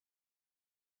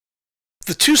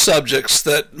The two subjects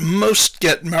that most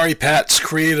get Mary Pat's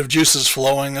creative juices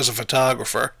flowing as a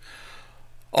photographer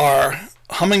are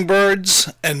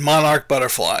hummingbirds and monarch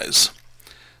butterflies.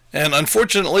 And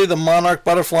unfortunately, the monarch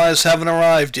butterflies haven't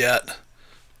arrived yet,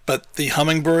 but the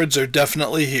hummingbirds are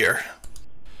definitely here.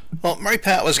 Well, Mary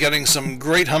Pat was getting some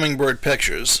great hummingbird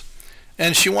pictures,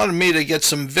 and she wanted me to get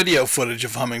some video footage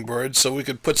of hummingbirds so we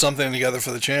could put something together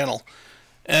for the channel.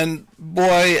 And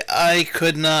boy, I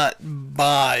could not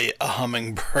buy a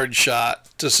hummingbird shot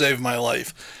to save my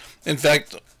life. In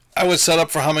fact, I would set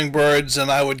up for hummingbirds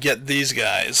and I would get these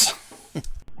guys.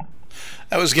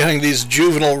 I was getting these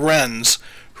juvenile wrens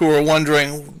who were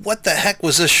wondering, what the heck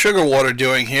was this sugar water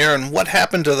doing here, and what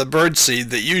happened to the bird seed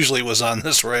that usually was on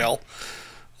this rail?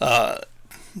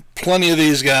 Plenty of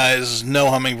these guys,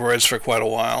 no hummingbirds for quite a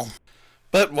while.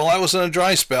 But while I was in a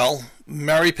dry spell,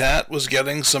 Mary Pat was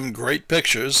getting some great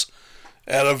pictures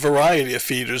at a variety of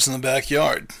feeders in the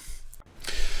backyard.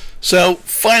 So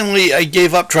finally I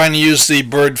gave up trying to use the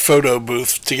bird photo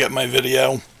booth to get my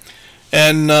video,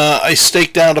 and I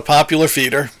staked out a popular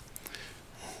feeder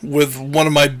with one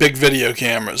of my big video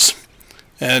cameras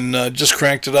and just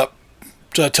cranked it up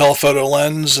to a telephoto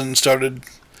lens and started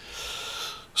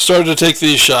to take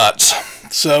these shots.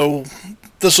 So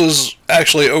this was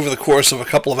actually over the course of a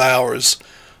couple of hours.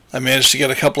 I managed to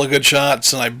get a couple of good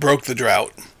shots and I broke the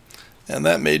drought, and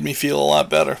that made me feel a lot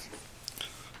better.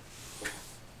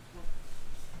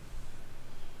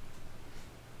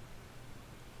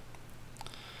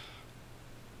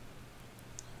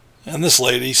 And this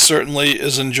lady certainly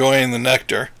is enjoying the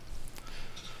nectar.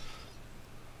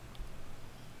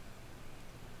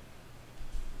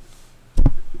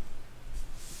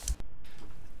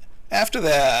 After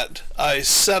that, I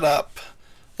set up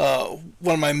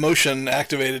one of my motion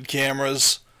activated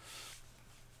cameras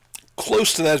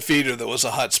close to that feeder that was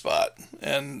a hot spot,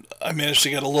 and I managed to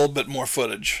get a little bit more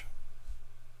footage.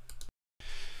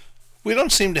 We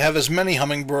don't seem to have as many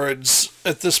hummingbirds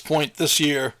at this point this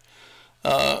year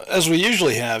as we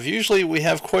usually have. Usually we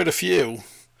have quite a few,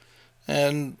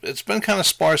 and it's been kind of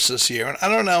sparse this year, and I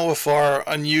don't know if our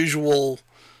unusual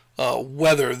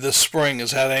weather this spring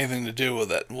has had anything to do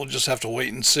with it. We'll just have to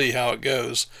wait and see how it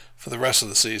goes for the rest of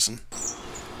the season.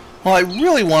 Well, I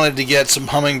really wanted to get some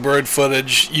hummingbird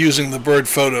footage using the bird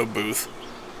photo booth,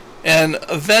 and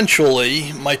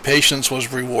eventually my patience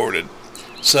was rewarded.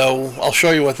 So I'll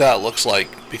show you what that looks like,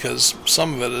 because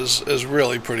some of it is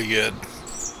really pretty good.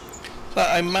 So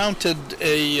I mounted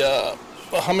a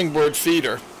hummingbird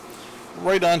feeder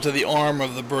right onto the arm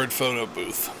of the bird photo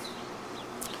booth,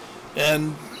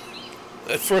 and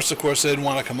at first, of course, they didn't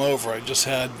want to come over. I just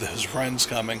had those wrens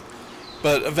coming.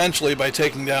 But eventually, by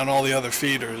taking down all the other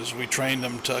feeders, we trained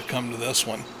them to come to this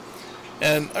one.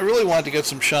 And I really wanted to get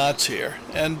some shots here.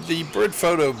 And the bird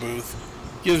photo booth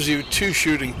gives you two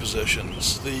shooting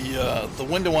positions. The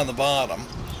window on the bottom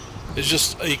is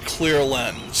just a clear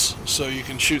lens, so you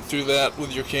can shoot through that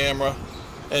with your camera,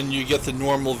 and you get the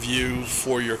normal view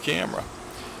for your camera.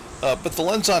 But the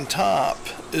lens on top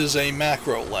is a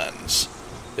macro lens.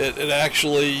 It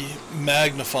actually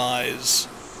magnifies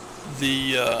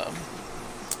the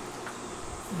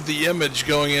image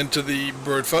going into the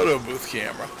bird photo booth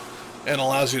camera and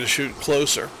allows you to shoot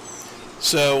closer.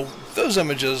 So those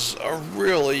images are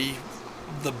really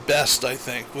the best, I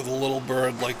think, with a little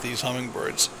bird like these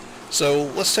hummingbirds. So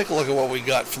let's take a look at what we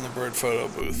got from the bird photo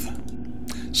booth.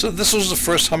 So this was the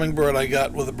first hummingbird I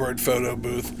got with a bird photo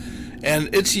booth,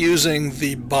 and it's using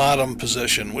the bottom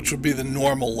position, which would be the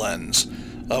normal lens,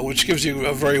 which gives you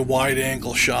a very wide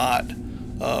angle shot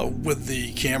with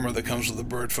the camera that comes with the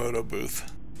bird photo booth.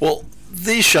 Well,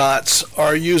 these shots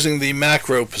are using the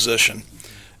macro position,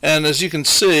 and as you can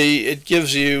see, it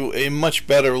gives you a much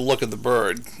better look at the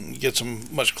bird. It gets them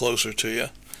much closer to you,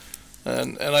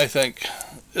 and I think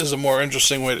is a more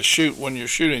interesting way to shoot when you're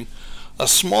shooting a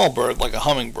small bird like a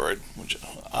hummingbird, which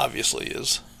obviously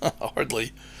is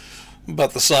hardly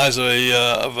about the size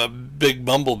of a big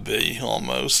bumblebee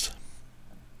almost.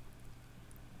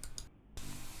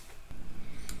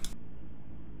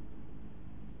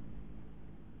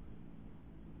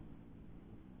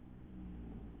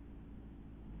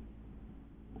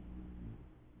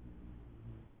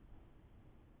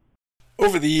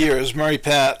 Over the years, Mary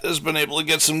Pat has been able to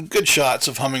get some good shots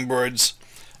of hummingbirds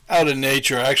out in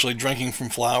nature, actually drinking from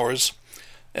flowers.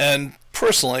 And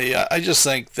personally, I just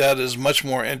think that is much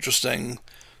more interesting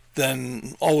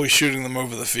than always shooting them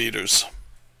over the feeders.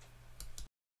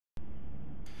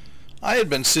 I had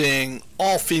been seeing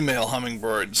all female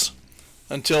hummingbirds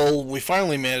until we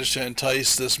finally managed to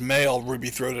entice this male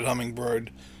ruby-throated hummingbird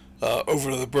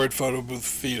over to the bird photo booth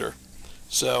feeder.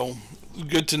 So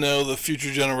good to know the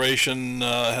future generation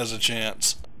has a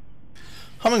chance.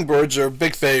 Hummingbirds are a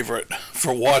big favorite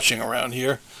for watching around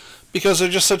here because they're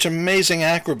just such amazing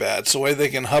acrobats. The way they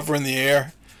can hover in the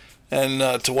air,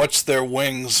 and to watch their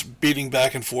wings beating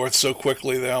back and forth so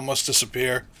quickly they almost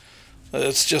disappear.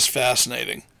 It's just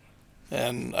fascinating.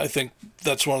 And I think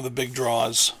that's one of the big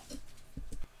draws.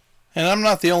 And I'm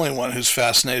not the only one who's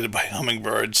fascinated by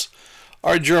hummingbirds.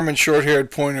 Our German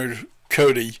short-haired pointer,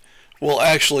 Cody, will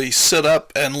actually sit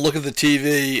up and look at the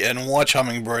TV and watch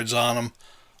hummingbirds on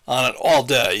it all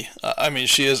day. I mean,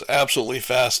 she is absolutely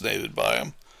fascinated by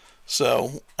them.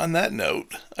 So, on that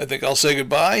note, I think I'll say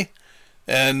goodbye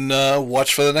and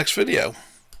watch for the next video.